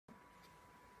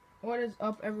What is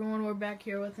up, everyone? We're back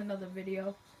here with another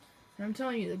video. And I'm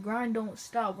telling you, the grind don't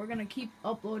stop. We're going to keep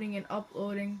uploading and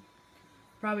uploading.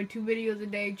 Probably 2 videos a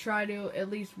day. Try to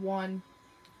at least 1.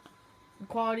 The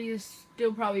quality is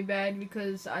still probably bad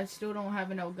because I still don't have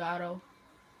an Elgato.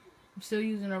 I'm still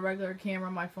using a regular camera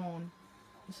on my phone.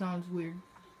 It sounds weird.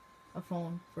 A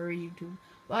phone for YouTube.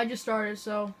 But I just started,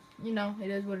 so, you know,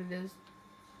 it is what it is.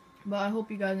 But I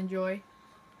hope you guys enjoy.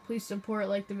 Please support,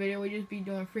 like the video. We just be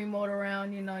doing free mode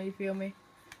around, you know, you feel me?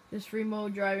 Just free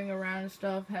mode, driving around and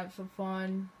stuff, have some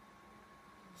fun.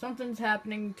 Something's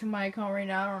happening to my account right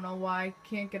now. I don't know why. I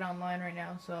can't get online right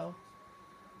now, so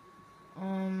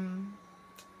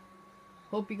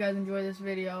hope you guys enjoy this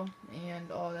video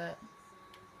and all that.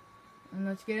 And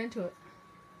let's get into it.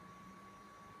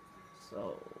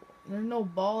 So there's no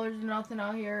ballers or nothing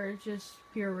out here. It's just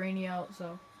pure rainy out,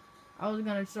 so I was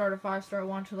gonna start a 5-star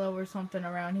launch level or something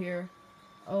around here.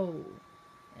 Oh,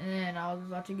 and then I was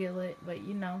about to get lit, but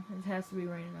you know, it has to be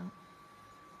raining out.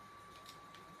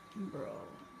 Bro.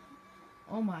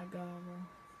 Oh my god, bro.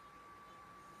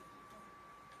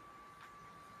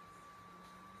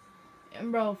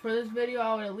 And bro, for this video,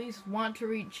 I would at least want to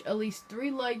reach at least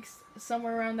 3 likes,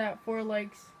 somewhere around that, 4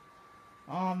 likes.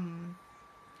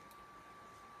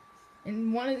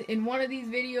 In one of these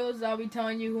videos, I'll be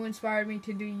telling you who inspired me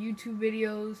to do YouTube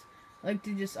videos, like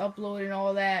to just upload and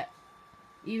all that.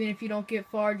 Even if you don't get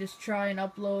far, just try and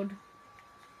upload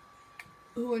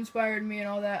who inspired me and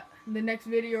all that. In the next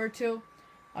video or 2,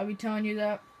 I'll be telling you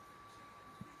that.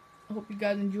 I hope you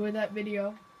guys enjoy that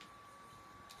video.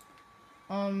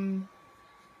 And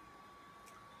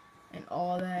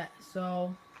all that.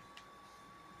 So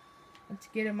let's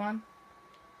get him on.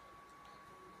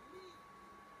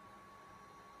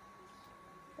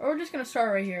 Or we're just gonna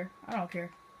start right here. I don't care.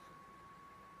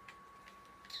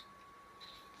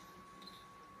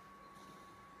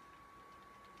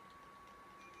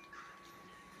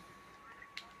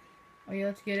 Oh yeah,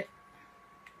 let's get it.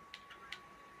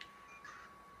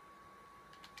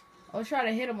 Oh, let's try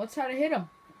to hit him. Let's try to hit him.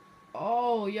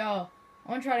 Oh, yo. I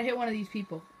want to try to hit one of these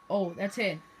people. Oh, that's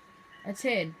hit. That's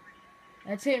hit.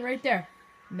 That's hit right there.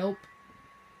 Nope.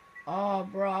 Oh,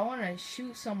 bro, I want to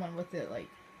shoot someone with it. Like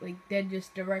dead,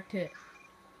 just direct hit.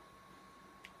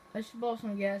 Let's just blow up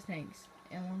some gas tanks.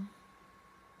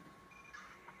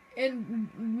 And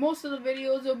most of the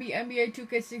videos will be NBA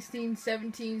 2K16,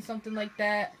 17, something like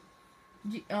that.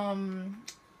 You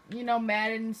know,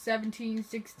 Madden 17,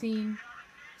 16.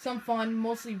 Some fun,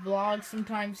 mostly vlogs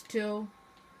sometimes too.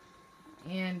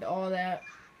 And all that.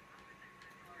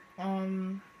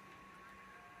 So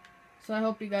I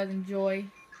hope you guys enjoy.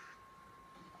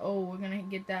 Oh, we're gonna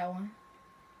get that one.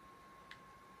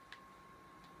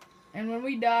 And when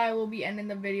we die, we'll be ending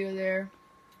the video there.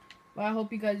 But I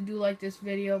hope you guys do like this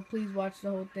video. Please watch the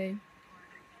whole thing.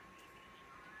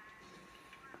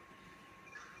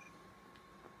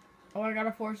 Oh, I got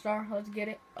a 4-star. Let's get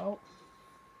it. Oh.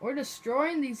 We're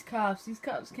destroying these cops. These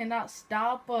cops cannot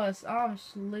stop us. I'm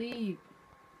asleep.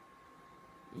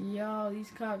 Yo,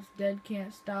 these cops dead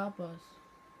can't stop us.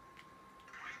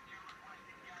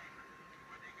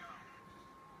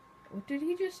 What did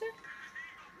he just say?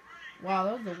 Wow,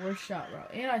 that was the worst shot, bro.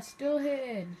 And I still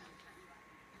hit.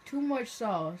 Too much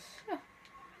sauce.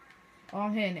 Oh,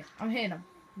 I'm hitting it. I'm hitting him.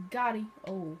 Got him.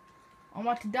 Oh. I'm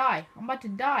about to die. I'm about to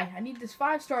die. I need this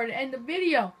 5-star to end the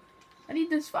video. I need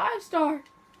this 5-star.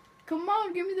 Come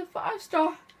on, give me the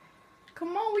 5-star.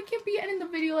 Come on, we can't be ending the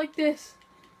video like this.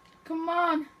 Come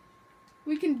on.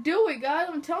 We can do it, guys.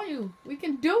 I'm telling you. We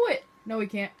can do it. No, we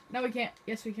can't. No, we can't.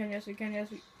 Yes, we can. Yes, we can.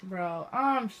 Yes, we... Bro,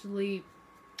 I'm asleep.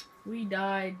 We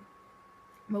died.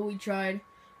 But we tried.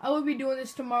 I will be doing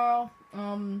this tomorrow.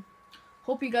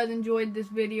 Hope you guys enjoyed this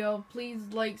video. Please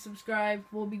like, subscribe.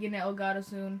 We'll be getting Elgato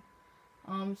soon.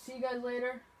 See you guys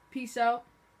later. Peace out.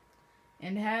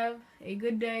 And have a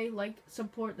good day. Like,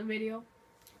 support the video.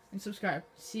 And subscribe.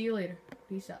 See you later.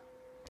 Peace out.